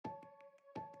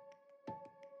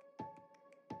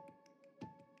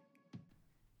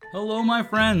Hello, my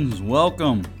friends.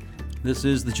 Welcome. This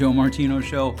is the Joe Martino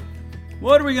Show.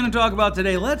 What are we going to talk about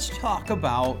today? Let's talk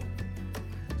about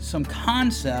some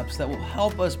concepts that will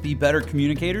help us be better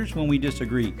communicators when we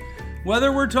disagree.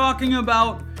 Whether we're talking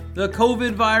about the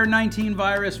COVID-19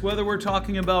 virus, whether we're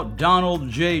talking about Donald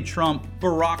J. Trump,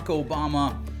 Barack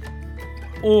Obama,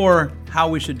 or how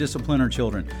we should discipline our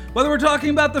children. Whether we're talking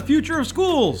about the future of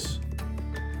schools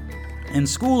and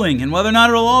schooling, and whether or not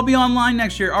it'll all be online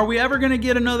next year. Are we ever going to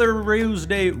get another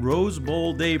Rose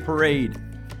Bowl Day parade?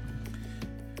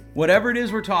 Whatever it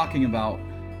is we're talking about,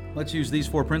 let's use these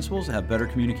 4 principles to have better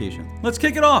communication. Let's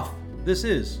kick it off. This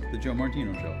is the Joe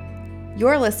Martino Show.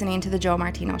 You're listening to the Joe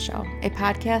Martino Show, a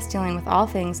podcast dealing with all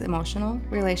things emotional,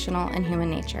 relational, and human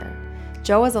nature.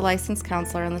 Joe is a licensed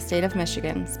counselor in the state of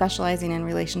Michigan, specializing in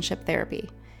relationship therapy.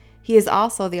 He is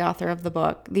also the author of the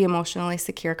book, The Emotionally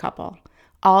Secure Couple.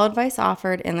 All advice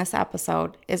offered in this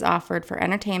episode is offered for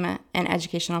entertainment and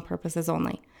educational purposes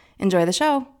only. Enjoy the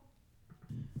show.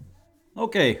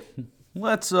 Okay,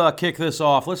 let's kick this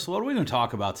off. What are we going to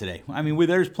talk about today? I mean,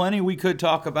 there's plenty we could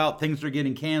talk about. Things are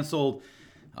getting canceled.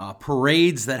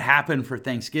 Parades that happen for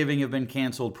Thanksgiving have been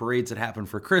canceled. Parades that happen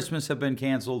for Christmas have been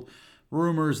canceled.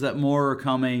 Rumors that more are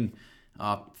coming.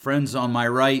 Friends on my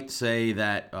right say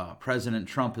that President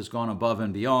Trump has gone above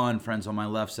and beyond. Friends on my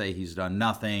left say he's done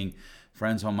nothing.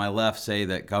 Friends on my left say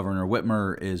that Governor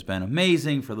Whitmer has been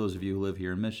amazing, for those of you who live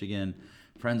here in Michigan.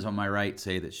 Friends on my right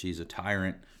say that she's a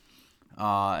tyrant.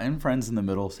 And friends in the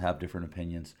middle have different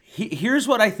opinions. Here's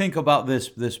what I think about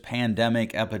this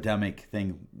pandemic, epidemic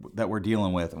thing that we're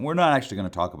dealing with. And we're not actually going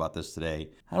to talk about this today.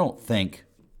 I don't think.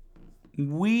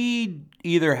 We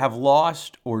either have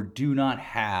lost or do not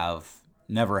have,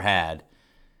 never had,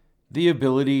 the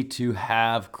ability to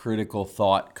have critical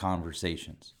thought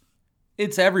conversations.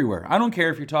 It's everywhere. I don't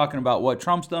care if you're talking about what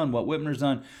Trump's done, what Whitmer's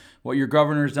done, what your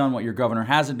governor's done, what your governor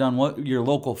hasn't done, what your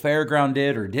local fairground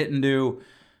did or didn't do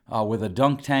with a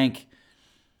dunk tank.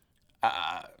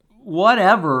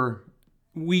 Whatever,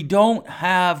 we don't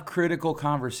have critical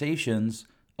conversations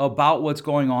about what's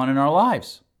going on in our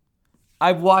lives.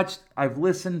 I've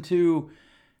listened to,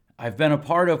 I've been a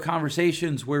part of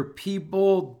conversations where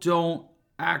people don't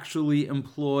actually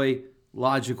employ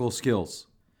logical skills.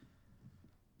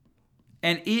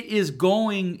 And it is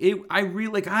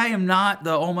I am not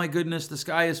the, oh my goodness, the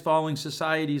sky is falling,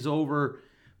 society's over.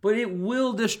 But it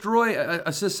will destroy,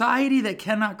 a society that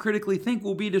cannot critically think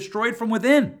will be destroyed from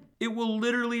within. It will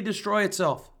literally destroy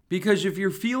itself. Because if your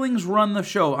feelings run the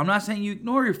show, I'm not saying you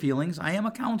ignore your feelings. I am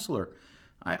a counselor.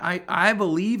 I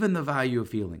believe in the value of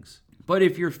feelings. But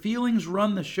if your feelings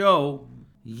run the show,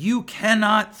 you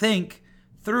cannot think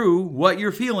through what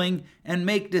you're feeling and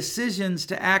make decisions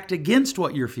to act against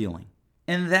what you're feeling.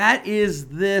 And that is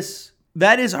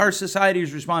our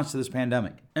society's response to this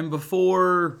pandemic. And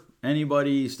before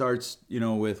anybody starts,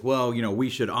 with, we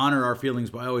should honor our feelings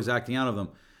by always acting out of them,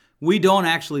 we don't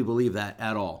actually believe that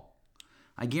at all.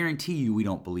 I guarantee you we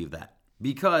don't believe that.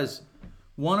 Because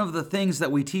one of the things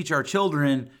that we teach our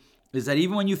children is that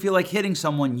even when you feel like hitting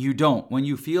someone, you don't. When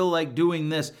you feel like doing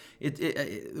this,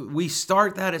 we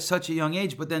start that at such a young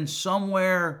age, but then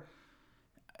somewhere,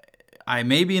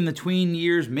 maybe in the tween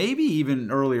years, maybe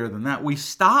even earlier than that, we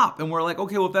stop and we're like,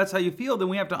 okay, well, if that's how you feel, then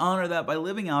we have to honor that by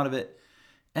living out of it.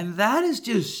 And that is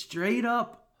just straight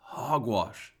up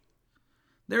hogwash.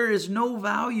 There is no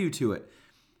value to it.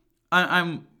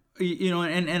 I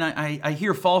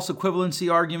hear false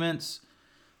equivalency arguments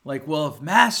like, well, if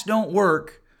masks don't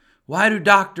work, why do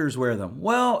doctors wear them?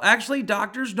 Well, actually,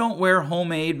 doctors don't wear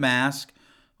homemade mask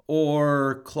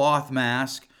or cloth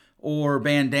mask or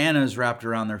bandanas wrapped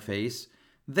around their face.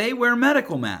 They wear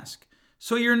medical masks.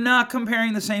 So you're not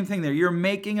comparing the same thing there. You're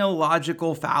making a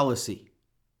logical fallacy.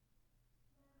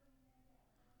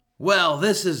 Well,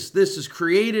 this is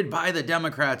created by the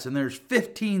Democrats, and there's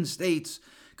 15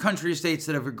 country states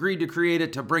that have agreed to create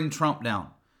it to bring Trump down.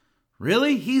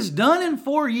 Really? He's done in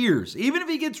 4 years. Even if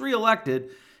he gets reelected,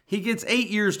 he gets 8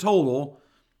 years total.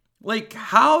 Like,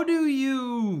 how do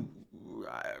you...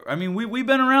 we've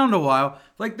been around a while.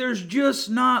 Like, there's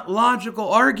just not logical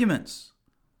arguments.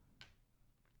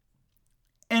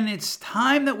 And it's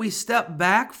time that we step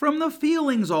back from the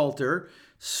feelings altar,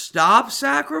 stop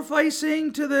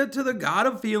sacrificing to the God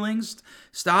of feelings,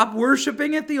 stop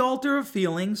worshiping at the altar of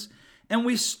feelings, and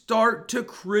we start to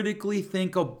critically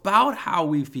think about how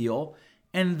we feel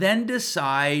and then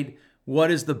decide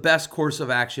what is the best course of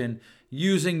action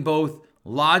using both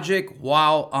logic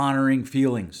while honoring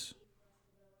feelings.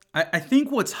 I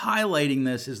think what's highlighting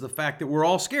this is the fact that we're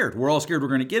all scared. We're all scared we're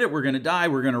going to get it. We're going to die.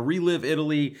 We're going to relive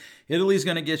Italy. Italy's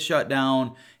going to get shut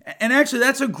down. And actually,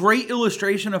 that's a great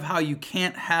illustration of how you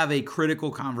can't have a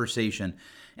critical conversation.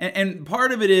 And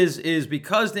part of it is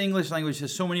because the English language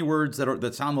has so many words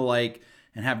that sound alike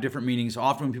and have different meanings.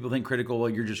 Often when people think critical, well,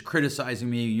 you're just criticizing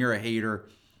me and you're a hater.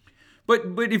 But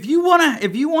if you want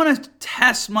to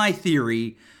test my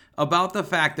theory about the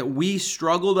fact that we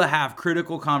struggle to have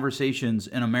critical conversations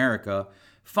in America,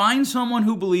 find someone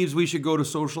who believes we should go to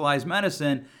socialized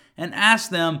medicine and ask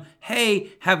them,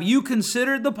 hey, have you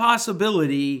considered the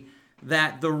possibility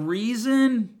that the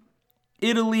reason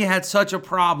Italy had such a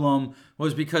problem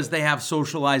was because they have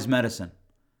socialized medicine?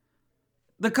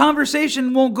 The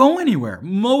conversation won't go anywhere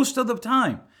most of the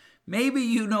time. Maybe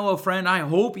you know a friend, I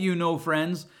hope you know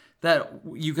friends that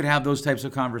you could have those types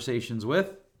of conversations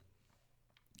with.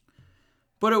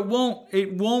 But it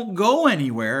won't go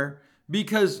anywhere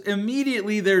because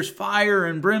immediately there's fire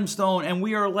and brimstone, and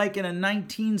we are like in a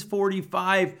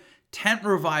 1945 tent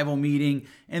revival meeting.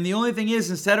 And the only thing is,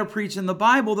 instead of preaching the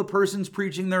Bible, the person's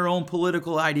preaching their own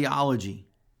political ideology.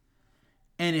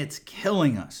 And it's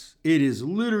killing us. It is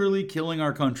literally killing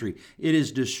our country. It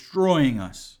is destroying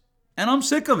us. And I'm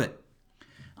sick of it.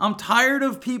 I'm tired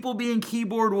of people being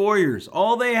keyboard warriors.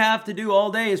 All they have to do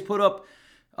all day is put up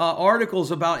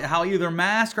articles about how either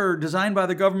masks are designed by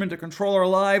the government to control our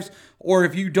lives, or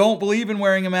if you don't believe in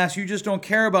wearing a mask, you just don't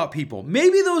care about people.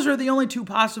 Maybe those are the only two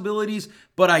possibilities,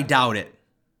 but I doubt it.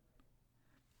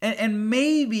 And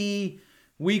maybe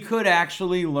we could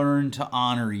actually learn to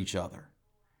honor each other.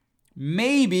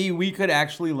 Maybe we could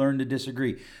actually learn to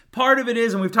disagree. Part of it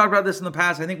is, and we've talked about this in the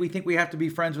past, I think we have to be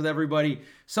friends with everybody.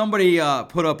 Somebody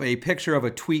put up a picture of a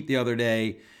tweet the other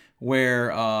day where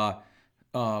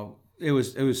it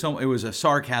was a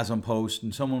sarcasm post,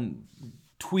 and someone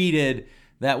tweeted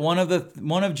that one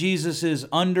of Jesus's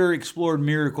underexplored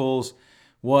miracles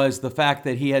was the fact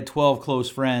that he had 12 close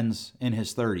friends in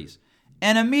his 30s.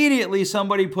 And immediately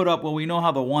somebody put up, well, we know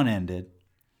how the one ended.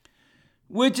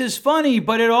 Which is funny,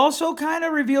 but it also kind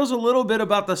of reveals a little bit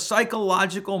about the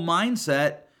psychological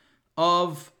mindset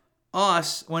of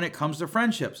us when it comes to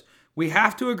friendships. We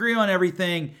have to agree on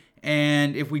everything,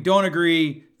 and if we don't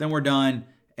agree, then we're done.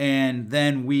 And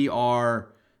then we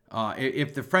are,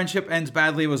 if the friendship ends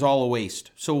badly, it was all a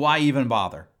waste. So why even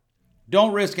bother?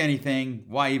 Don't risk anything.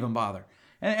 Why even bother?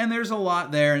 And there's a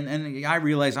lot there. And I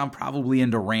realize I'm probably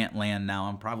into rant land now.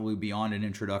 I'm probably beyond an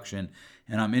introduction,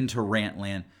 and I'm into rant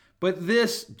land. But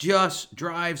this just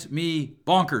drives me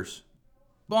bonkers.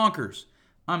 Bonkers.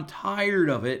 I'm tired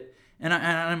of it. And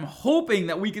I'm hoping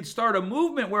that we could start a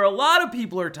movement where a lot of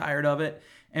people are tired of it,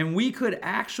 and we could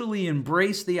actually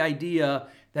embrace the idea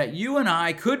that you and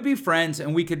I could be friends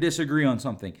and we could disagree on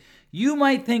something. You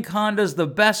might think Honda's the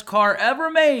best car ever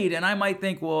made, and I might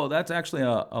think, well, that's actually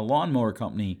a lawnmower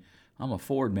company. I'm a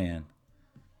Ford man,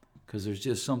 because there's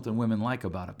just something women like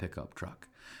about a pickup truck.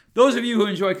 Those of you who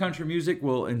enjoy country music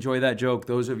will enjoy that joke.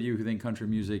 Those of you who think country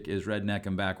music is redneck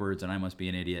and backwards and I must be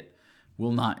an idiot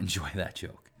will not enjoy that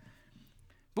joke.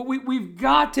 But we've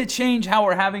got to change how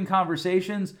we're having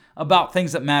conversations about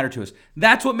things that matter to us.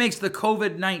 That's what makes the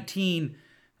COVID-19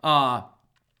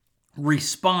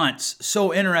 response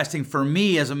so interesting for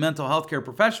me as a mental health care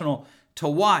professional to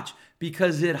watch,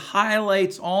 because it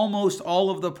highlights almost all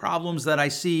of the problems that I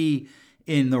see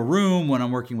in the room when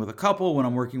I'm working with a couple, when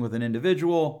I'm working with an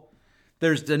individual.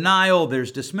 There's denial,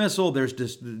 there's dismissal, there's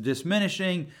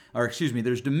diminishing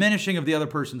of the other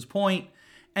person's point,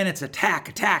 and it's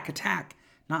attack,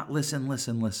 not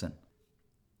listen.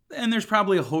 And there's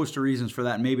probably a host of reasons for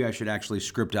that. Maybe I should actually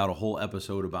script out a whole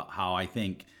episode about how I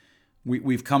think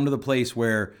we've come to the place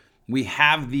where we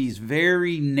have these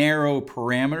very narrow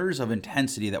parameters of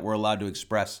intensity that we're allowed to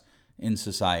express in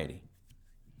society.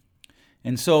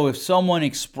 And so if someone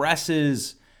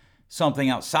expresses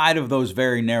something outside of those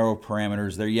very narrow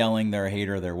parameters, they're yelling, they're a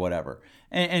hater, they're whatever.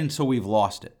 And so we've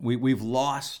lost it. We've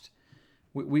lost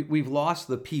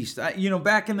the peace.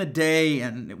 Back in the day,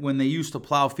 and when they used to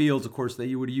plow fields, of course,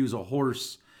 they would use a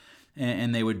horse,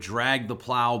 and they would drag the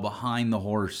plow behind the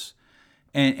horse.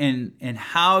 And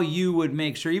how you would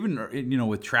make sure, even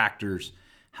with tractors,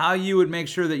 how you would make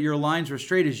sure that your lines were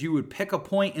straight is you would pick a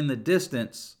point in the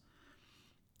distance,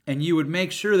 and you would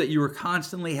make sure that you were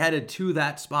constantly headed to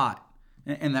that spot,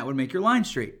 and that would make your line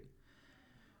straight.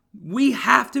 We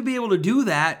have to be able to do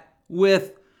that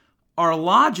with our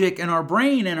logic and our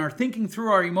brain and our thinking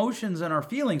through our emotions and our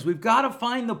feelings. We've got to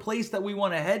find the place that we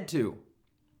want to head to.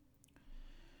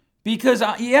 Because,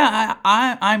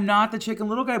 I'm not the chicken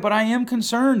little guy, but I am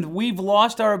concerned. We've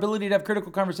lost our ability to have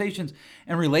critical conversations,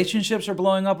 and relationships are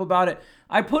blowing up about it.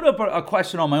 I put up a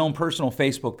question on my own personal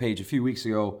Facebook page a few weeks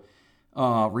ago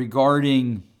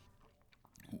regarding,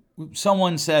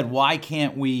 someone said, why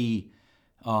can't we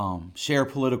share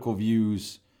political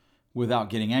views without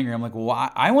getting angry? I'm like,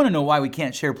 well, I want to know why we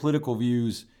can't share political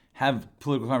views, have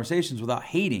political conversations without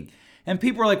hating. And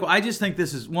people are like, well, I just think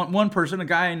this is one person, a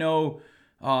guy I know,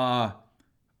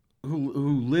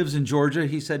 who lives in Georgia.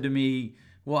 He said to me,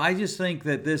 well, I just think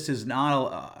that this is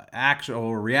not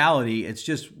actual reality. It's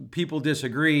just people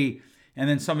disagree. And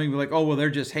then somebody will be like, oh, well, they're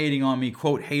just hating on me.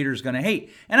 Quote, haters gonna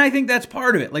hate. And I think that's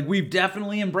part of it. Like, we've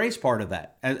definitely embraced part of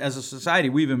that as a society.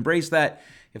 We've embraced that.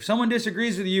 If someone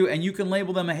disagrees with you and you can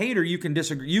label them a hater, you can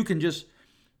disagree. You can just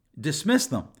dismiss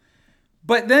them.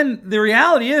 But then the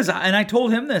reality is, and I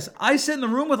told him this, I sit in the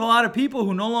room with a lot of people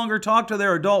who no longer talk to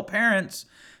their adult parents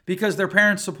because their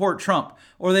parents support Trump,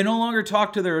 or they no longer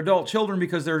talk to their adult children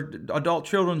because their adult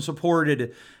children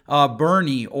supported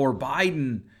Bernie or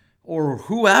Biden or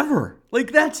whoever.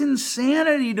 Like, that's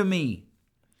insanity to me.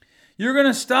 You're going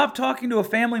to stop talking to a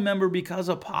family member because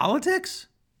of politics?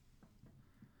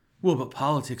 Well, but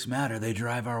politics matter. They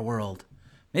drive our world.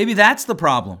 Maybe that's the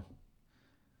problem.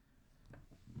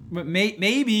 But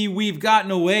maybe we've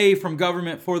gotten away from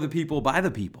government for the people, by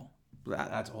the people.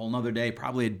 That's a whole nother day,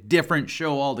 probably a different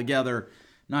show altogether,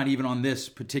 not even on this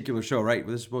particular show, right?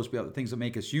 This is supposed to be about the things that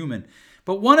make us human.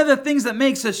 But one of the things that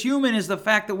makes us human is the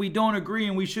fact that we don't agree,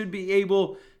 and we should be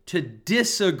able to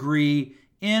disagree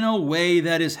in a way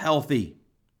that is healthy.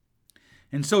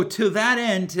 And so to that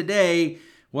end, today,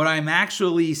 what I'm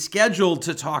actually scheduled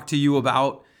to talk to you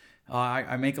about,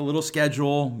 I make a little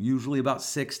schedule, usually about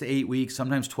 6 to 8 weeks,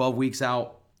 sometimes 12 weeks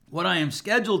out. What I am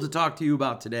scheduled to talk to you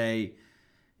about today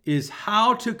is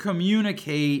how to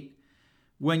communicate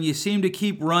when you seem to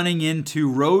keep running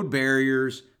into road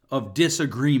barriers of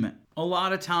disagreement. A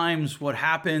lot of times what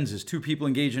happens is two people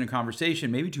engage in a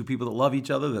conversation, maybe two people that love each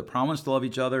other, that promise to love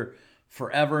each other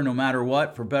forever, no matter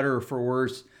what, for better or for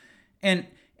worse.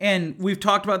 And we've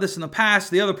talked about this in the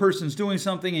past. The other person's doing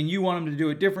something and you want them to do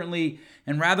it differently.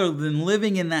 And rather than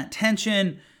living in that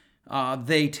tension,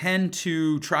 they tend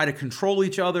to try to control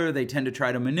each other. They tend to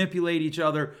try to manipulate each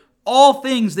other. All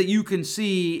things that you can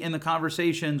see in the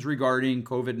conversations regarding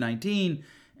COVID-19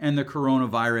 and the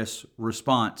coronavirus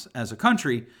response as a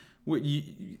country.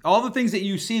 All the things that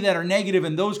you see that are negative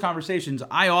in those conversations,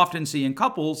 I often see in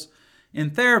couples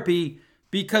in therapy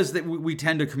because we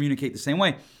tend to communicate the same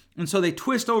way. And so they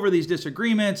twist over these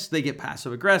disagreements, they get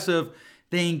passive aggressive,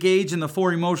 they engage in the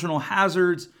 4 emotional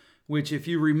hazards, which if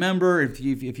you remember, if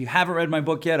you haven't read my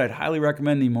book yet, I'd highly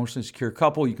recommend The Emotionally Secure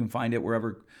Couple. You can find it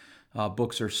wherever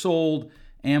books are sold.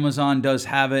 Amazon does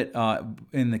have it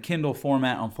in the Kindle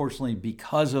format. Unfortunately,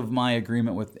 because of my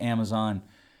agreement with Amazon,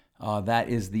 that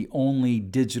is the only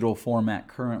digital format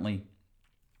currently.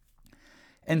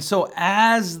 And so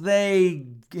as they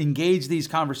engage these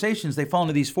conversations, they fall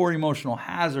into these 4 emotional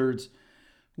hazards,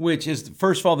 which is,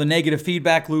 first of all, the negative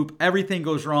feedback loop. Everything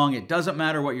goes wrong. It doesn't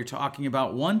matter what you're talking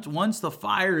about. Once the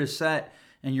fire is set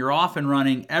and you're off and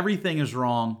running, everything is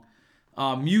wrong.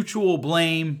 Mutual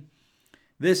blame.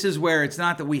 This is where it's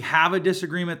not that we have a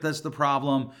disagreement that's the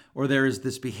problem, or there is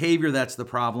this behavior that's the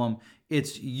problem.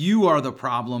 It's you are the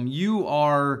problem. You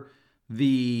are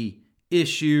the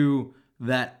issue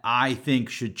that I think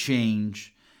should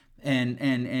change, and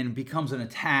it becomes an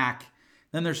attack.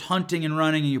 Then there's hunting and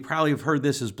running, and you probably have heard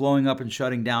this as blowing up and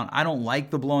shutting down. I don't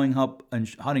like the blowing up and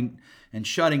hunting and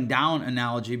shutting down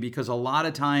analogy, because a lot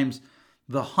of times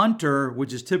the hunter,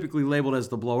 which is typically labeled as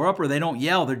the blower upper, they don't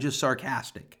yell, they're just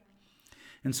sarcastic.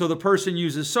 And so the person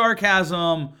uses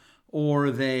sarcasm, or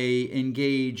they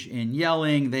engage in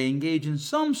yelling, they engage in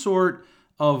some sort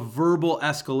of verbal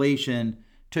escalation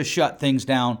to shut things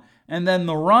down. And then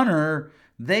the runner,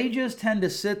 they just tend to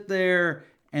sit there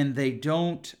and they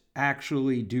don't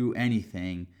actually do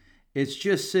anything. It's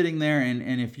just sitting there,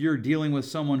 and if you're dealing with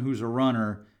someone who's a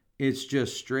runner, it's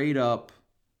just straight up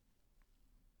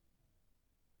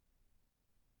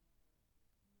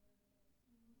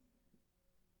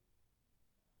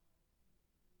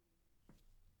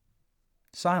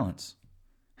silence.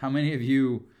 How many of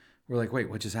you were like, wait,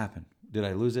 what just happened? Did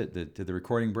I lose it? Did the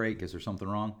recording break? Is there something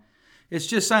wrong? It's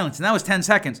just silence. And that was 10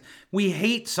 seconds. We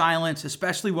hate silence,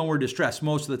 especially when we're distressed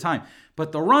most of the time.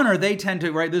 But the runner, they tend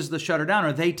to, right, this is the shutter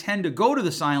downer, they tend to go to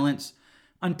the silence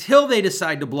until they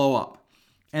decide to blow up.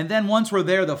 And then once we're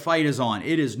there, the fight is on.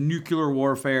 It is nuclear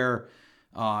warfare.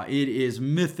 It is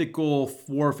mythical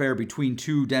warfare between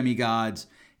two demigods.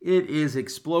 It is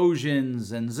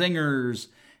explosions and zingers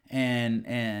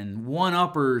and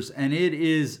one-uppers, and it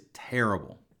is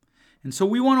terrible. And so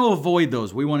we want to avoid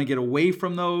those. We want to get away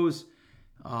from those.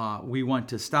 We want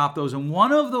to stop those. And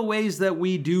one of the ways that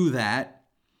we do that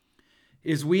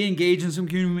is we engage in some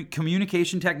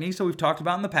communication techniques that we've talked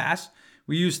about in the past.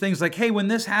 We use things like, hey, when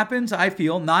this happens, I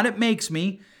feel, not it makes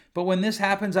me, but when this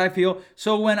happens, I feel.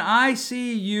 So when I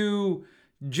see you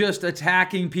just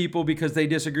attacking people because they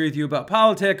disagree with you about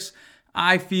politics,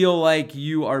 I feel like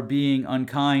you are being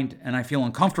unkind and I feel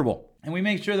uncomfortable. And we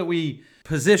make sure that we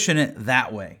position it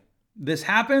that way. This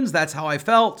happens, that's how I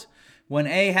felt. When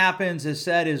A happens, is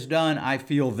said, is done, I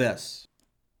feel this.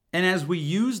 And as we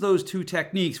use those two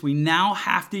techniques, we now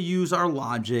have to use our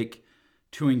logic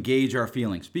to engage our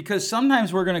feelings. Because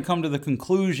sometimes we're going to come to the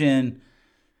conclusion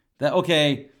that,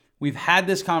 okay, we've had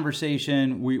this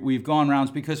conversation, we've gone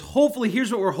rounds, because hopefully,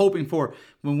 here's what we're hoping for.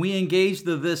 When we engage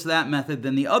the this, that method,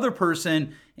 then the other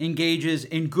person engages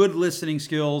in good listening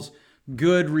skills,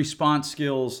 good response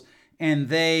skills, and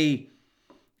they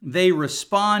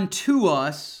respond to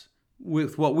us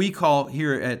with what we call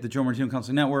here at the Joe Martino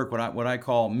Counseling Network, what I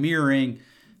call mirroring.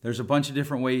 There's a bunch of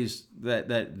different ways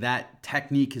that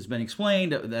technique has been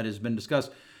explained, that has been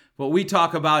discussed. What we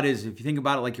talk about is, if you think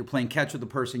about it like you're playing catch with the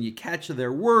person, you catch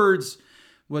their words,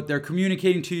 what they're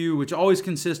communicating to you, which always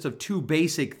consists of two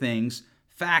basic things,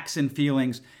 facts and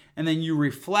feelings, and then you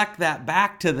reflect that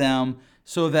back to them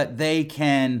so that they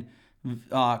can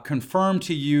confirm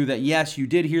to you that yes, you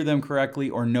did hear them correctly,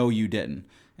 or no, you didn't.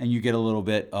 And you get a little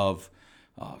bit of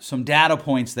some data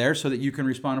points there so that you can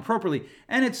respond appropriately.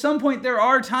 And at some point, there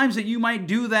are times that you might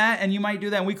do that, and you might do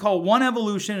that. And we call one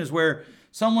evolution is where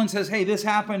someone says, hey, this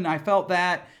happened, I felt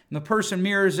that, and the person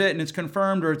mirrors it, and it's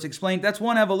confirmed or it's explained. That's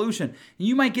one evolution. And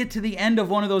you might get to the end of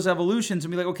one of those evolutions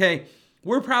and be like, okay,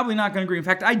 we're probably not going to agree. In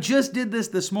fact, I just did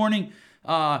this morning.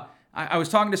 I was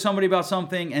talking to somebody about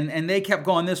something, and they kept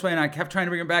going this way, and I kept trying to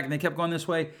bring it back, and they kept going this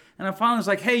way. And I finally was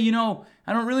like, hey,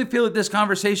 I don't really feel that this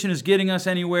conversation is getting us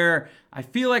anywhere. I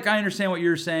feel like I understand what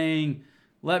you're saying.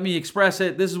 Let me express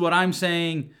it. This is what I'm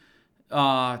saying.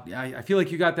 I feel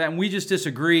like you got that, and we just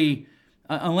disagree.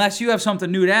 Unless you have something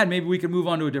new to add, maybe we can move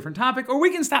on to a different topic, or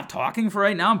we can stop talking for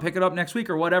right now and pick it up next week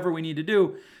or whatever we need to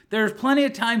do. There's plenty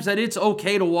of times that it's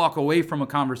okay to walk away from a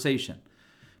conversation.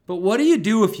 But what do you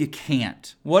do if you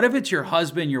can't? What if it's your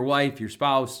husband, your wife, your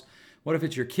spouse? What if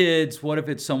it's your kids? What if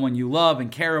it's someone you love and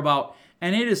care about,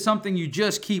 and it is something you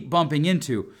just keep bumping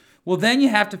into? Well, then you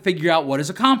have to figure out what is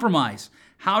a compromise.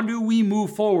 How do we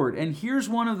move forward? And here's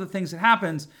one of the things that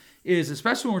happens is,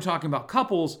 especially when we're talking about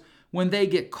couples, when they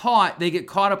get caught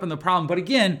up in the problem. But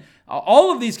again,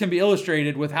 all of these can be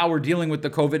illustrated with how we're dealing with the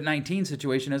COVID-19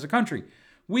 situation as a country.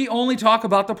 We only talk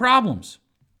about the problems.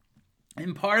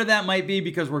 And part of that might be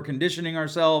because we're conditioning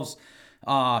ourselves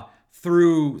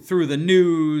through the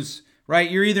news,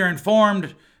 right? You're either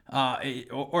informed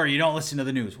or you don't listen to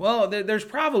the news. Well, there's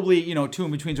probably, two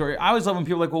in between. I always love when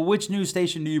people are like, well, which news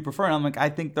station do you prefer? And I'm like, I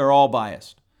think they're all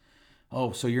biased.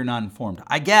 Oh, so you're not informed.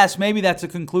 I guess maybe that's a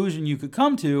conclusion you could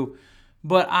come to,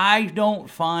 but I don't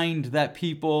find that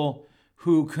people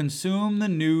who consume the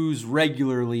news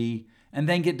regularly and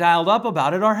then get dialed up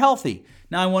about it are healthy.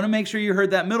 Now, I want to make sure you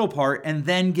heard that middle part, and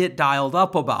then get dialed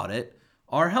up about it,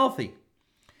 are healthy.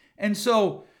 And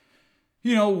so,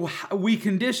 we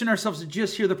condition ourselves to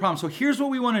just hear the problem. So here's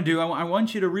what we want to do. I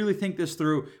want you to really think this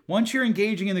through. Once you're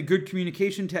engaging in the good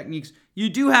communication techniques, you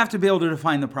do have to be able to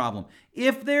define the problem.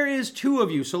 If there is two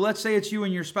of you, so let's say it's you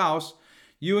and your spouse,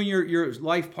 you and your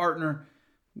life partner,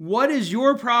 what is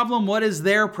your problem? What is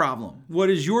their problem? What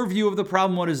is your view of the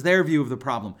problem? What is their view of the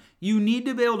problem? You need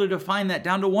to be able to define that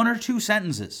down to one or two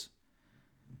sentences.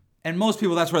 And most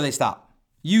people, that's where they stop.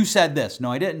 You said this.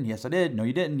 No, I didn't. Yes, I did. No,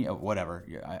 you didn't. Whatever.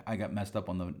 I got messed up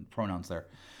on the pronouns there.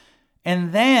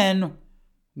 And then,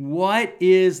 what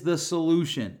is the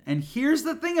solution? And here's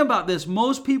the thing about this.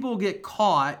 Most people get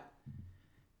caught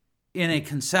in a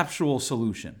conceptual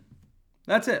solution.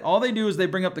 That's it. All they do is they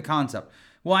bring up the concept.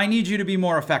 Well, I need you to be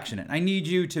more affectionate. I need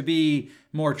you to be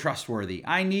more trustworthy.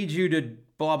 I need you to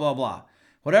blah, blah, blah.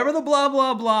 Whatever the blah,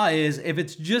 blah, blah is, if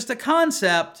it's just a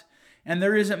concept and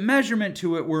there isn't measurement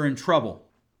to it, we're in trouble.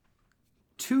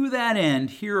 To that end,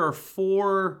 here are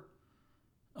four,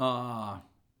 not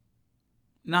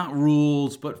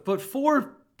rules, but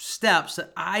four steps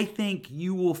that I think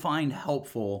you will find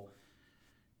helpful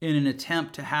in an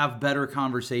attempt to have better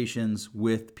conversations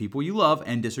with people you love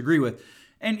and disagree with.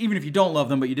 And even if you don't love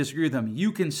them, but you disagree with them,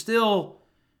 you can still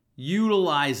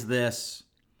utilize this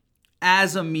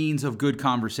as a means of good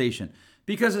conversation.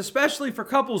 Because especially for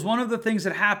couples, one of the things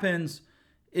that happens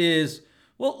is,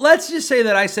 well, let's just say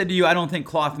that I said to you, I don't think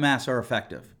cloth masks are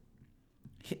effective.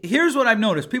 Here's what I've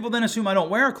noticed. People then assume I don't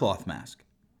wear a cloth mask,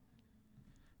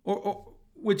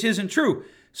 which isn't true.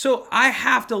 So I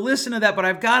have to listen to that, but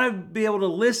I've got to be able to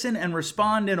listen and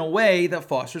respond in a way that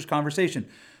fosters conversation.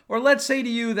 Or let's say to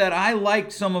you that I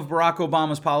liked some of Barack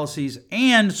Obama's policies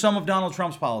and some of Donald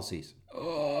Trump's policies.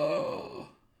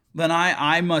 Then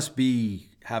I must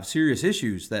have serious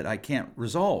issues that I can't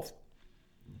resolve.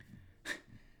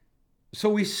 So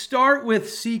we start with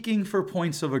seeking for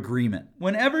points of agreement.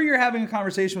 Whenever you're having a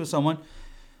conversation with someone,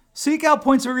 seek out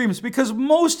points of agreements, because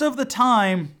most of the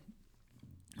time,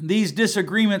 these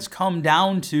disagreements come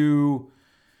down to,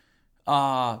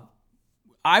 I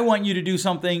want you to do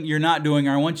something you're not doing,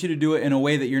 or I want you to do it in a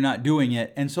way that you're not doing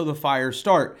it. And so the fires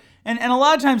start. And a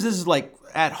lot of times this is like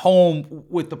at home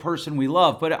with the person we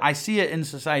love, but I see it in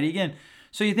society again.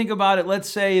 So you think about it, let's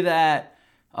say that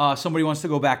somebody wants to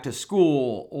go back to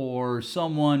school, or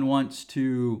someone wants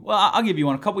to, well, I'll give you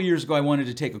one. A couple years ago, I wanted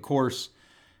to take a course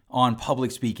on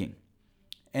public speaking.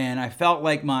 And I felt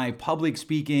like my public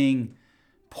speaking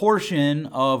portion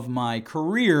of my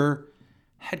career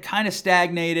had kind of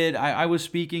stagnated. I was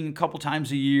speaking a couple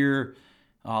times a year,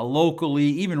 locally,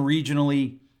 even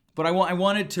regionally, but I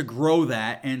wanted to grow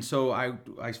that. And so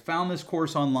I found this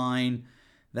course online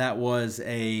that was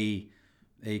a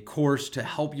course to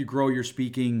help you grow your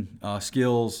speaking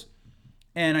skills.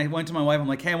 And I went to my wife, I'm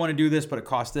like, hey, I want to do this, but it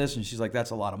costs this. And she's like,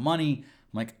 that's a lot of money.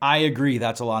 I'm like, I agree,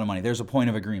 that's a lot of money. There's a point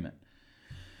of agreement.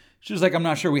 She was like, I'm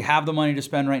not sure we have the money to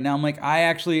spend right now. I'm like, I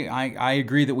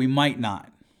agree that we might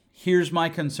not. Here's my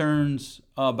concerns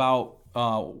about,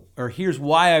 or here's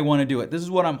why I want to do it. This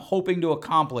is what I'm hoping to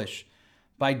accomplish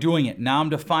by doing it. Now I'm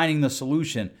defining the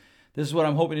solution. This is what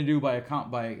I'm hoping to do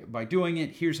by doing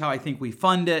it. Here's how I think we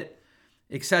fund it,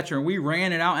 etc. We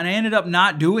ran it out, and I ended up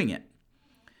not doing it.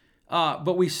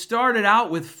 But we started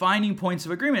out with finding points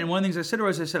of agreement. And one of the things I said to her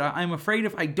was, I'm afraid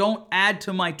if I don't add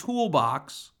to my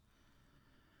toolbox,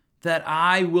 that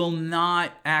I will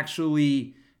not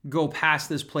actually go past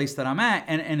this place that I'm at.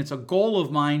 And it's a goal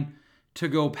of mine to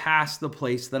go past the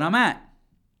place that I'm at.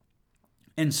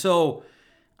 And so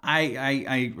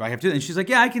I have to, and she's like,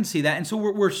 yeah, I can see that. And so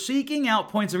we're seeking out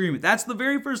points of agreement. That's the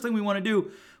very first thing we want to do.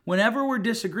 Whenever we're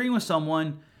disagreeing with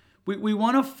someone, we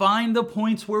want to find the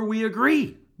points where we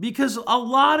agree. Because a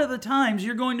lot of the times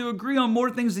you're going to agree on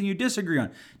more things than you disagree on.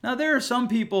 Now, there are some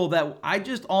people that I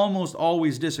just almost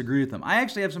always disagree with them. I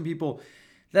actually have some people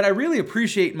that I really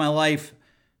appreciate in my life,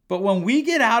 but when we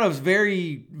get out of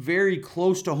very, very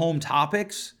close to home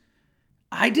topics,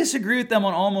 I disagree with them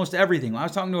on almost everything. I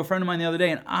was talking to a friend of mine the other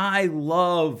day, and I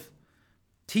love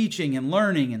teaching and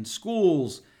learning and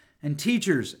schools and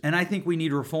teachers, and I think we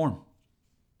need reform.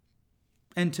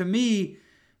 And to me,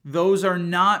 those are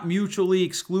not mutually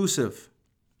exclusive.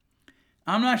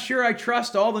 I'm not sure I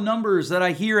trust all the numbers that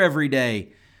I hear every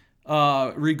day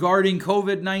regarding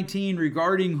COVID-19,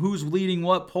 regarding who's leading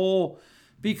what poll,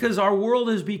 because our world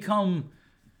has become,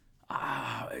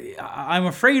 I'm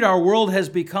afraid our world has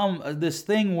become this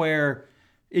thing where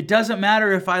it doesn't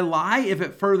matter if I lie if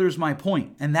it furthers my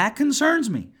point. And that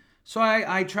concerns me. So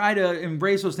I try to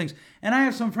embrace those things. And I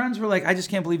have some friends who are like, I just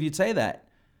can't believe you'd say that.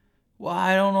 Well,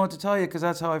 I don't know what to tell you because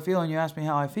that's how I feel, and you asked me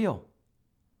how I feel.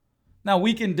 Now,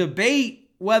 we can debate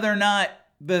whether or not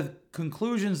the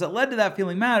conclusions that led to that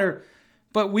feeling matter,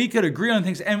 but we could agree on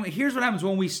things. And here's what happens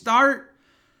when we start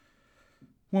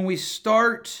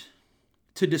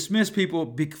to dismiss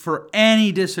people for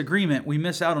any disagreement, we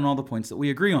miss out on all the points that we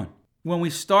agree on. When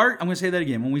we start, I'm going to say that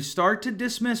again, when we start to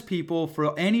dismiss people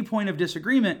for any point of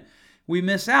disagreement, we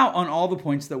miss out on all the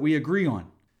points that we agree on.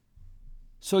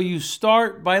 So you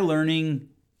start by learning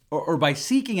or by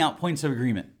seeking out points of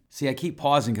agreement. See, I keep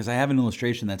pausing because I have an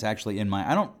illustration that's actually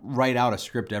I don't write out a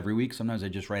script every week. Sometimes I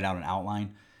just write out an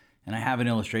outline. And I have an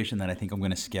illustration that I think I'm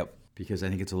going to skip because I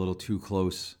think it's a little too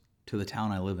close to the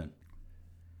town I live in.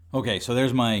 Okay, so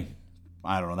there's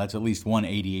that's at least one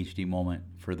ADHD moment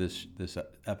for this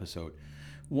episode.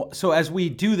 So as we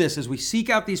do this, as we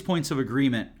seek out these points of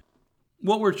agreement,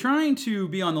 what we're trying to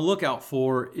be on the lookout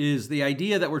for is the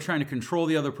idea that we're trying to control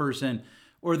the other person,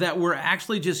 or that we're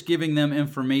actually just giving them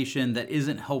information that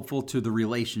isn't helpful to the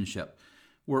relationship.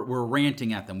 We're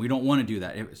ranting at them. We don't want to do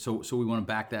that. So we want to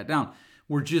back that down.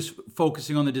 We're just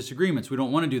focusing on the disagreements. We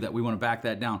don't want to do that. We want to back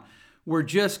that down. We're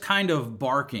just kind of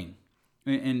barking,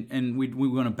 and we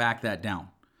want to back that down.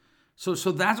 So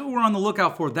that's what we're on the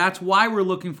lookout for. That's why we're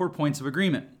looking for points of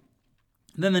agreement.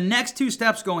 Then the next two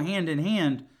steps go hand in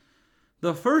hand.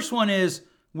 The first one is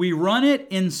we run it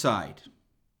inside.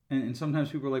 And sometimes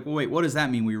people are like, well, wait, what does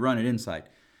that mean, we run it inside?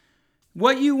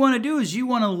 What you want to do is you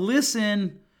want to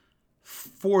listen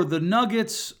for the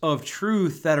nuggets of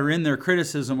truth that are in their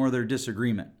criticism or their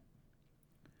disagreement.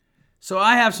 So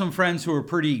I have some friends who are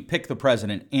pretty pick the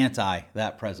president, anti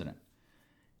that president.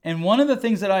 And one of the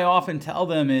things that I often tell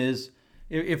them is,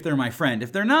 if they're my friend,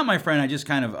 if they're not my friend, I just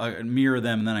kind of mirror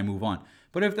them and then I move on.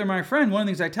 But if they're my friend, one of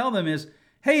the things I tell them is,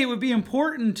 hey, it would be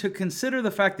important to consider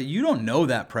the fact that you don't know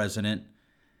that president.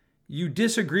 You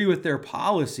disagree with their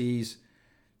policies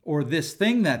or this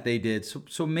thing that they did.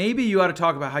 So maybe you ought to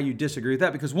talk about how you disagree with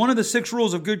that, because one of the 6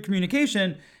 rules of good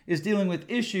communication is dealing with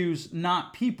issues,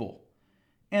 not people.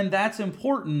 And that's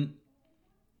important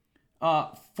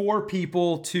for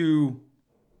people to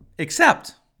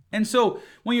accept. And so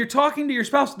when you're talking to your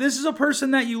spouse, this is a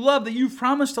person that you love, that you've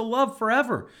promised to love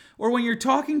forever. Or when you're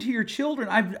talking to your children,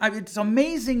 it's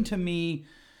amazing to me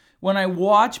when I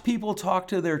watch people talk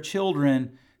to their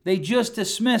children, they just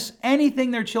dismiss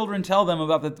anything their children tell them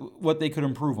about what they could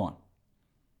improve on.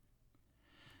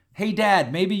 Hey,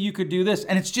 Dad, maybe you could do this.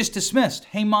 And it's just dismissed.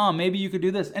 Hey, Mom, maybe you could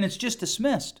do this. And it's just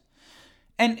dismissed.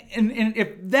 And if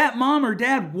that mom or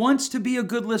dad wants to be a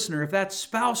good listener, if that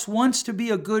spouse wants to be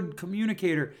a good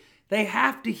communicator, they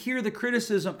have to hear the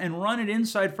criticism and run it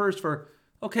inside first for,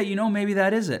 okay, maybe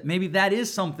that is it. Maybe that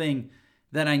is something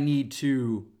that I need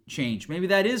to change. Maybe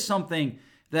that is something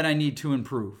that I need to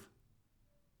improve.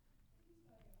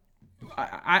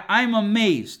 I'm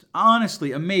amazed,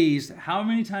 honestly amazed, how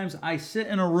many times I sit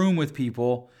in a room with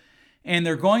people and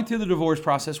they're going through the divorce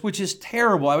process, which is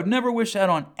terrible. I would never wish that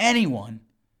on anyone.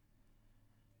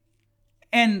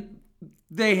 And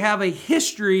they have a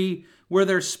history where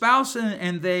their spouse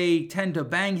and they tend to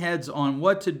bang heads on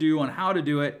what to do, on how to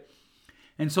do it.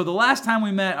 And so the last time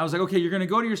we met, I was like, okay, you're going to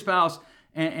go to your spouse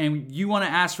and you want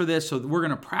to ask for this, so we're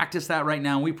going to practice that right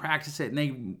now. And we practice it and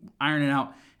they iron it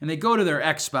out. And they go to their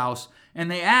ex-spouse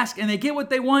and they ask and they get what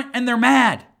they want and they're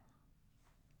mad.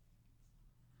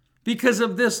 Because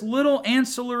of this little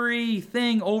ancillary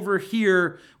thing over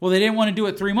here. Well, they didn't want to do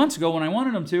it 3 months ago when I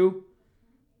wanted them to.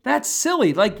 That's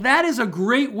silly. That is a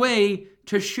great way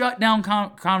to shut down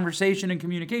conversation and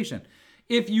communication.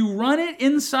 If you run it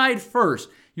inside first,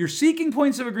 you're seeking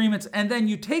points of agreements, and then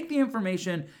you take the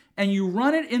information and you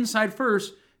run it inside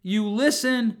first, you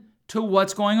listen to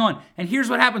what's going on. And here's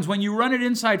what happens. When you run it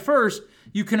inside first,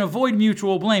 you can avoid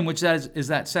mutual blame, which is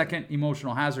that second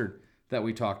emotional hazard that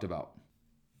we talked about.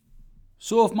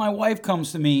 So if my wife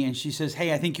comes to me and she says,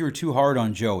 hey, I think you were too hard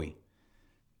on Joey,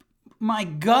 my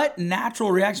gut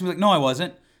natural reaction is like, no, I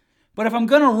wasn't. But if I'm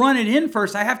going to run it in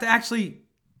first, I have to actually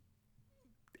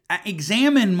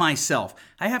examine myself.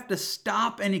 I have to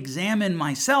stop and examine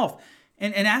myself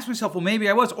and ask myself, well, maybe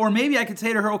I was. Or maybe I could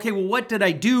say to her, okay, well, what did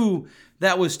I do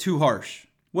that was too harsh?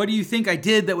 What do you think I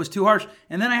did that was too harsh?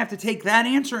 And then I have to take that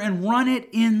answer and run it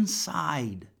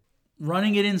inside.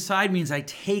 Running it inside means I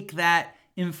take that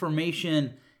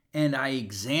information and I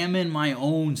examine my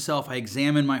own self. I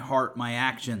examine my heart, my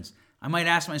actions. I might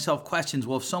ask myself questions.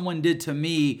 Well, if someone did to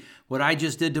me what I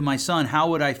just did to my son,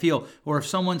 how would I feel? Or if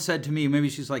someone said to me, maybe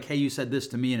she's like, hey, you said this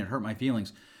to me and it hurt my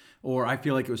feelings. Or I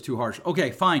feel like it was too harsh.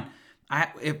 Okay, fine.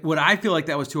 Would I feel like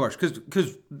that was too harsh?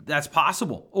 Because that's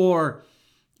possible. Or,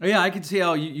 yeah, I could see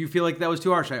how you feel like that was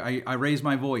too harsh. I raised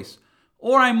my voice.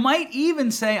 Or I might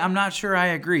even say, I'm not sure I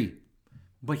agree.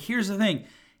 But here's the thing.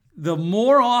 The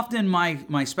more often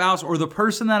my spouse or the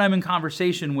person that I'm in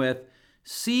conversation with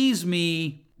sees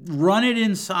me run it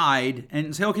inside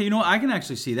and say, okay, I can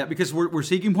actually see that, because we're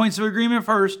seeking points of agreement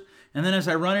first. And then as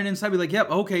I run it inside, be like,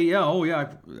 yep, okay, yeah, oh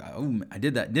yeah, I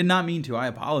did that. Did not mean to. I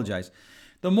apologize.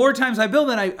 The more times I build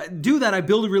that, I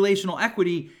build a relational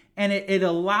equity, and it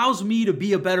allows me to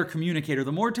be a better communicator.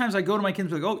 The more times I go to my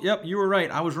kids and be like, oh, yep, you were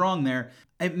right. I was wrong there.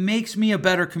 It makes me a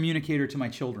better communicator to my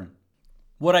children.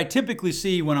 What I typically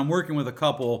see when I'm working with a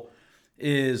couple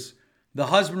is the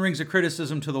husband brings a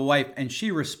criticism to the wife and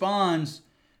she responds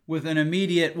with an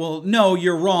immediate, well, no,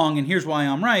 you're wrong and here's why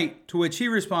I'm right, to which he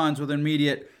responds with an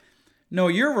immediate, no,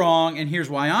 you're wrong and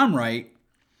here's why I'm right.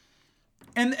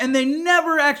 And they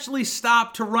never actually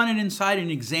stop to run it inside and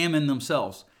examine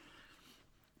themselves.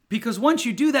 Because once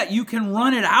you do that, you can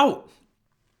run it out.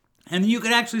 And you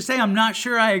can actually say, I'm not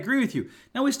sure I agree with you.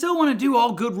 Now, we still want to do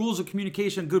all good rules of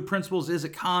communication, good principles. Is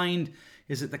it kind?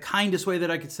 Is it the kindest way that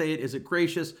I could say it? Is it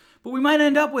gracious? But we might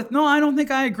end up with, no, I don't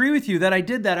think I agree with you that I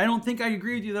did that. I don't think I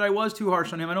agree with you that I was too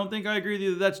harsh on him. I don't think I agree with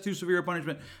you that that's too severe a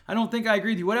punishment. I don't think I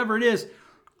agree with you, whatever it is.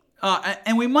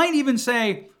 And we might even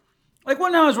say, like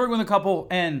one time I was working with a couple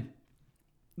and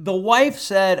the wife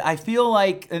said, I feel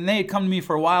like, and they had come to me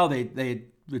for a while. They had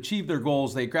achieved their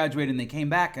goals. They graduated and they came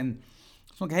back and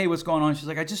I was like, hey, what's going on? She's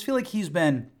like, I just feel like he's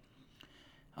been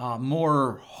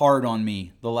more hard on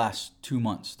me the last 2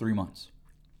 months, 3 months.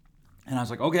 And I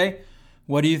was like, okay,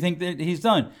 what do you think that he's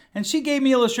done? And she gave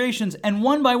me illustrations, and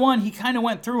one by one, he kind of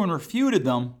went through and refuted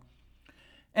them.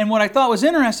 And what I thought was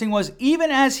interesting was even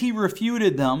as he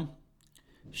refuted them,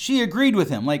 she agreed with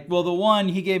him. Like, well, the one,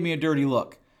 he gave me a dirty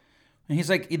look. And he's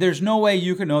like, there's no way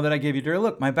you could know that I gave you a dirty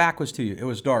look. My back was to you. It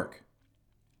was dark.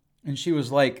 And she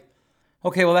was like,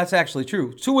 okay, well, that's actually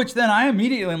true. To which then I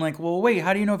immediately am like, well, wait,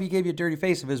 how do you know if he gave you a dirty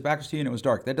face if his back was to you and it was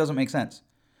dark? That doesn't make sense.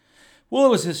 Well, it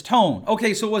was his tone.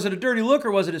 Okay, so was it a dirty look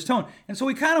or was it his tone? And so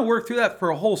we kind of worked through that for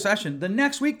a whole session. The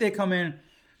next week they come in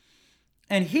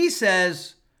and he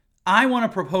says, I want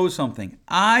to propose something.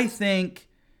 I think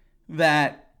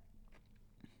that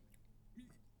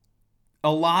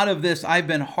a lot of this, I've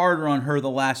been harder on her the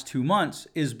last 2 months,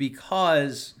 is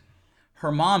because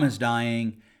her mom is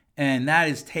dying, and that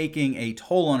is taking a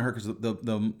toll on her because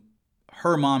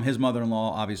her mom, his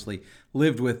mother-in-law, obviously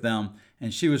lived with them,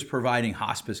 and she was providing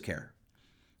hospice care,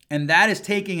 and that is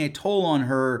taking a toll on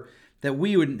her that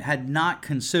we had not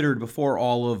considered before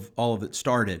all of it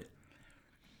started.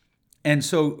 And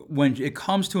so when it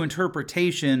comes to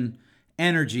interpretation,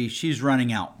 energy, she's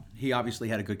running out. He obviously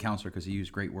had a good counselor because he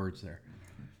used great words there.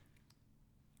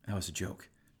 That was a joke.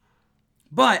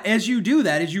 But as you do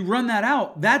that, as you run that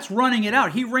out, that's running it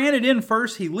out. He ran it in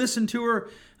first. He listened to her.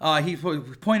 He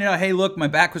pointed out, hey, look, my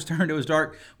back was turned. It was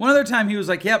dark. One other time he was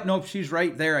like, yep, nope, she's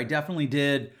right there. I definitely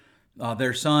did.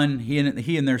 Their son, he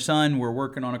and their son were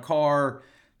working on a car.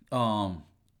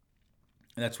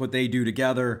 That's what they do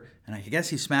together. And I guess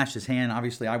he smashed his hand.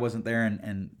 Obviously, I wasn't there,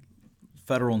 and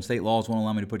federal and state laws won't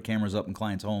allow me to put cameras up in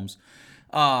clients' homes.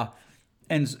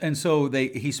 And so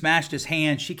he smashed his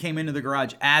hand. She came into the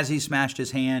garage as he smashed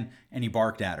his hand, and he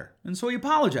barked at her. And so he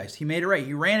apologized. He made it right.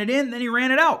 He ran it in, then he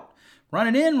ran it out. Run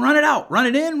it in, run it out. Run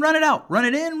it in, run it out. Run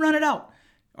it in, run it out.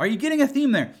 Are you getting a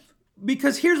theme there?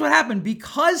 Because here's what happened.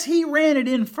 Because he ran it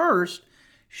in first,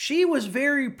 she was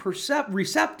very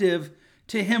receptive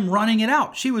to him running it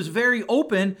out. She was very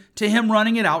open to him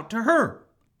running it out to her.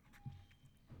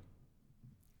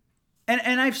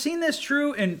 And I've seen this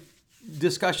true in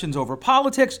discussions over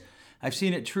politics. I've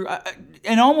seen it true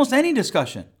in almost any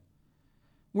discussion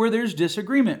where there's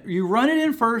disagreement. You run it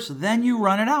in first, then you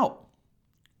run it out.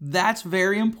 That's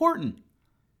very important.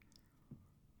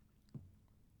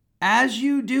 As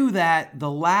you do that,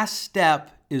 the last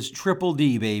step is triple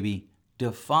D, baby.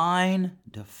 Define,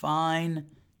 define,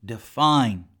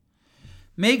 define.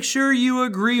 Make sure you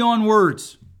agree on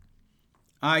words.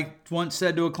 I once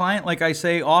said to a client, like I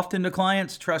say often to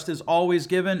clients, trust is always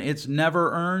given. It's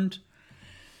never earned.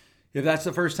 If that's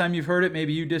the first time you've heard it,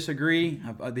 maybe you disagree.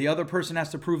 The other person has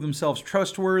to prove themselves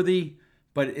trustworthy,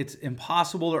 but it's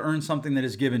impossible to earn something that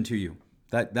is given to you.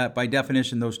 That by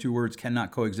definition, those two words cannot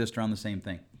coexist around the same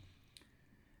thing.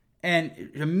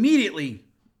 And immediately,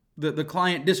 the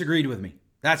client disagreed with me.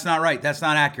 That's not right. That's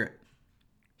not accurate.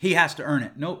 He has to earn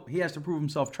it. Nope, he has to prove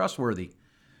himself trustworthy.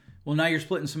 Well, now you're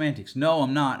splitting semantics. No,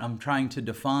 I'm not. I'm trying to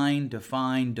define,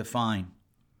 define, define.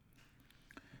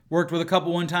 Worked with a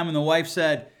couple one time and the wife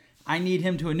said, I need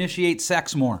him to initiate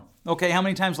sex more. Okay, how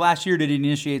many times last year did he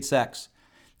initiate sex?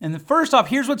 And first off,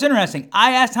 here's what's interesting.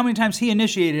 I asked how many times he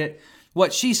initiated it.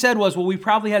 What she said was, well, we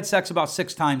probably had sex about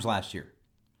 6 times last year.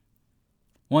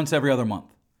 Once every other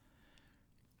month.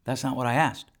 That's not what I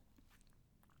asked.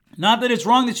 Not that it's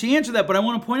wrong that she answered that, but I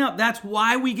want to point out that's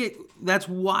why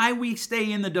we stay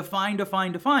in the define,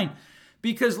 define, define.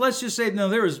 Because let's just say, no,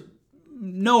 there was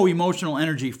no emotional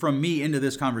energy from me into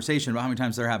this conversation about how many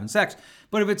times they're having sex.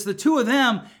 But if it's the two of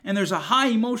them and there's a high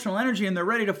emotional energy and they're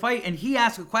ready to fight and he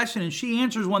asks a question and she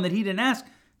answers one that he didn't ask,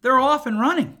 they're off and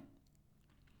running.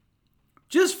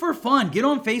 Just for fun, get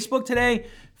on Facebook today,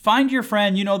 find your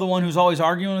friend, the one who's always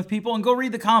arguing with people, and go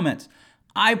read the comments.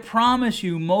 I promise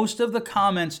you, most of the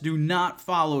comments do not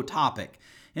follow topic.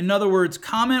 In other words,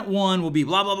 comment 1 will be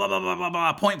blah, blah, blah, blah, blah, blah,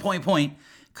 blah, point, point, point.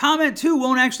 Comment 2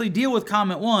 won't actually deal with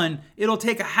comment 1. It'll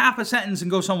take a half a sentence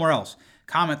and go somewhere else.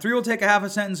 Comment 3 will take a half a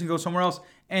sentence and go somewhere else.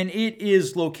 And it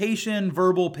is location,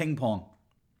 verbal ping pong.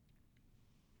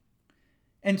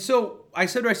 And so I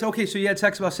said, okay, so you had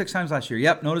sex about 6 times last year.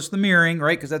 Yep, notice the mirroring,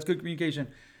 right? Because that's good communication.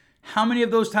 How many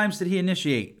of those times did he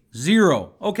initiate?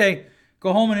 0. Okay.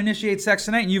 Go home and initiate sex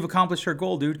tonight and you've accomplished your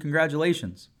goal, dude.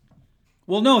 Congratulations.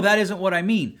 Well, no, that isn't what I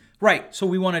mean. Right, so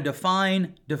we want to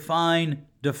define, define,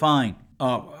 define.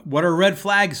 What are red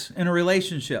flags in a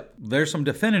relationship? There's some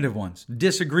definitive ones.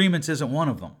 Disagreements isn't one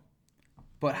of them.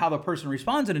 But how the person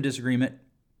responds in a disagreement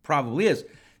probably is.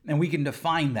 And we can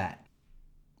define that.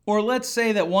 Or let's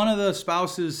say that one of the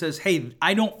spouses says, hey,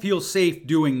 I don't feel safe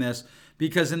doing this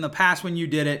because in the past when you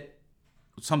did it,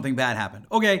 something bad happened.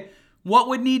 Okay. What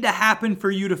would need to happen for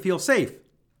you to feel safe?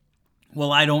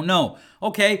 Well, I don't know.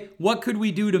 Okay, what could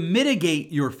we do to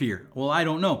mitigate your fear? Well, I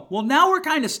don't know. Well, now we're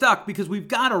kind of stuck because we've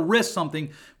got to risk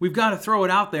something. We've got to throw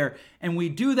it out there. And we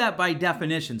do that by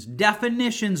definitions.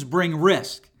 Definitions bring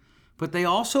risk, but they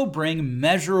also bring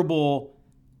measurable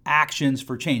actions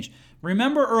for change.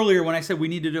 Remember earlier when I said we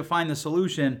need to define the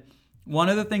solution, one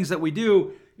of the things that we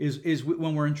do is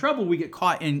when we're in trouble, we get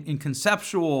caught in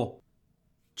conceptual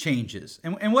changes.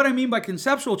 And what I mean by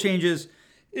conceptual changes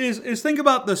is think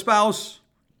about the spouse.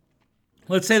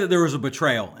 Let's say that there was a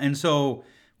betrayal, and so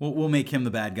we'll make him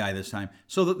the bad guy this time.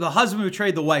 So the husband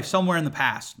betrayed the wife somewhere in the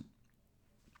past.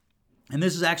 And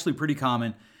this is actually pretty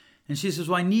common. And she says,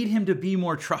 well, I need him to be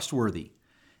more trustworthy.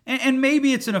 And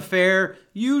maybe it's an affair.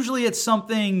 Usually it's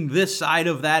something this side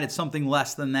of that. It's something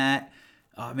less than that.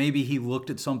 Maybe he looked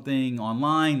at something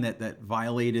online that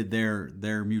violated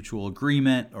their mutual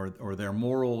agreement or their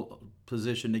moral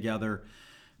position together.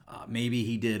 Maybe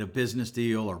he did a business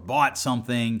deal or bought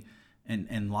something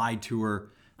and lied to her.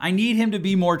 I need him to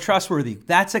be more trustworthy.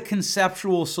 That's a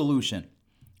conceptual solution.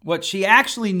 What she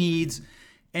actually needs,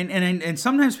 and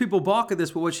sometimes people balk at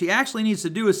this, but what she actually needs to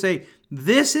do is say,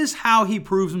 this is how he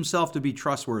proves himself to be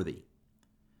trustworthy.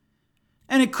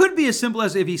 And it could be as simple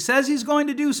as if he says he's going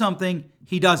to do something,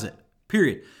 he does it,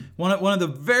 period. One of the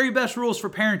very best rules for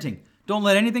parenting, don't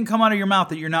let anything come out of your mouth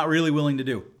that you're not really willing to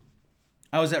do.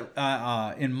 I was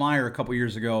in Meyer a couple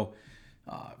years ago,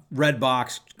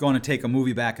 Redbox, going to take a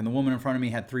movie back, and the woman in front of me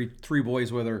had three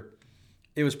boys with her.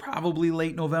 It was probably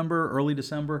late November, early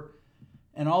December.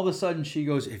 And all of a sudden she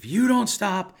goes, if you don't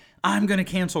stop, I'm going to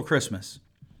cancel Christmas.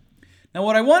 Now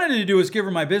what I wanted to do is give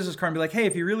her my business card and be like, hey,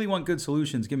 if you really want good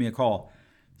solutions, give me a call.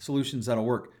 Solutions that'll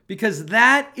work. Because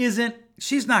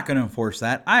she's not going to enforce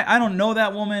that. I don't know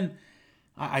that woman.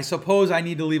 I suppose I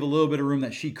need to leave a little bit of room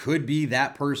that she could be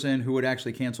that person who would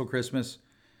actually cancel Christmas.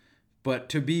 But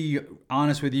to be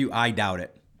honest with you, I doubt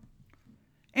it.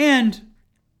 And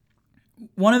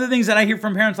one of the things that I hear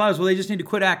from parents a lot is, well, they just need to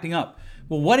quit acting up.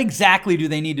 Well, what exactly do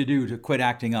they need to do to quit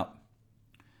acting up?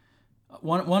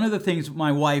 One of the things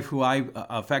my wife, who I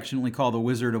affectionately call the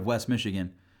Wizard of West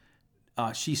Michigan,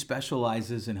 she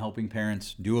specializes in helping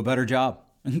parents do a better job,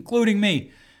 including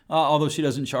me, although she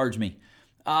doesn't charge me.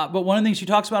 But one of the things she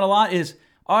talks about a lot is,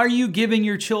 are you giving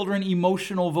your children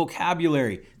emotional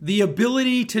vocabulary? The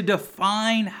ability to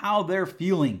define how they're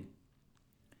feeling.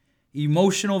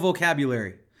 Emotional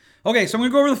vocabulary. Okay, so I'm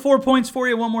going to go over the 4 points for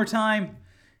you one more time.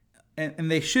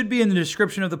 And they should be in the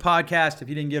description of the podcast if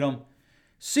you didn't get them.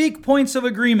 Seek points of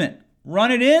agreement.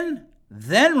 Run it in,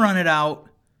 then run it out.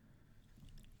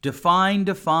 Define,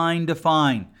 define,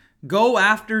 define. Go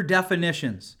after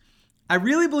definitions. I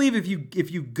really believe if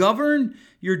you govern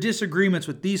your disagreements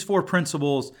with these 4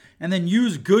 principles and then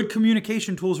use good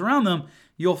communication tools around them,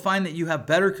 you'll find that you have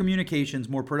better communications,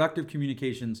 more productive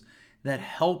communications that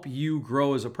help you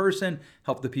grow as a person,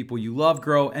 help the people you love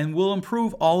grow, and will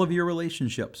improve all of your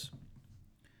relationships.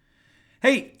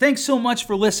 Hey, thanks so much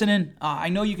for listening. I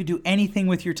know you could do anything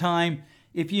with your time.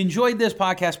 If you enjoyed this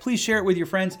podcast, please share it with your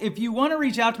friends. If you want to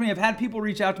reach out to me, I've had people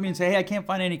reach out to me and say, hey, I can't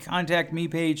find any contact me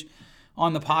page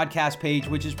on the podcast page,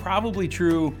 which is probably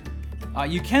true.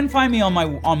 You can find me on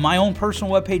my own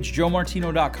personal webpage,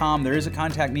 joemartino.com. There is a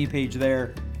contact me page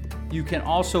there. You can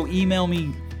also email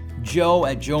me,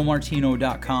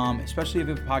 joe@joemartino.com, especially if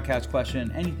you have a podcast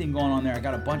question, anything going on there. I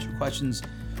got a bunch of questions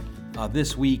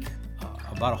this week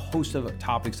about a host of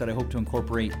topics that I hope to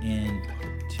incorporate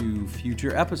into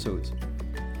future episodes.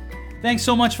 Thanks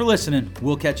so much for listening.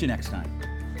 We'll catch you next time.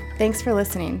 Thanks for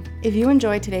listening. If you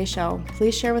enjoyed today's show,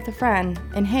 please share with a friend.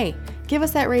 And hey, give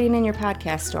us that rating in your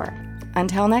podcast store.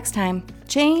 Until next time,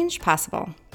 change possible.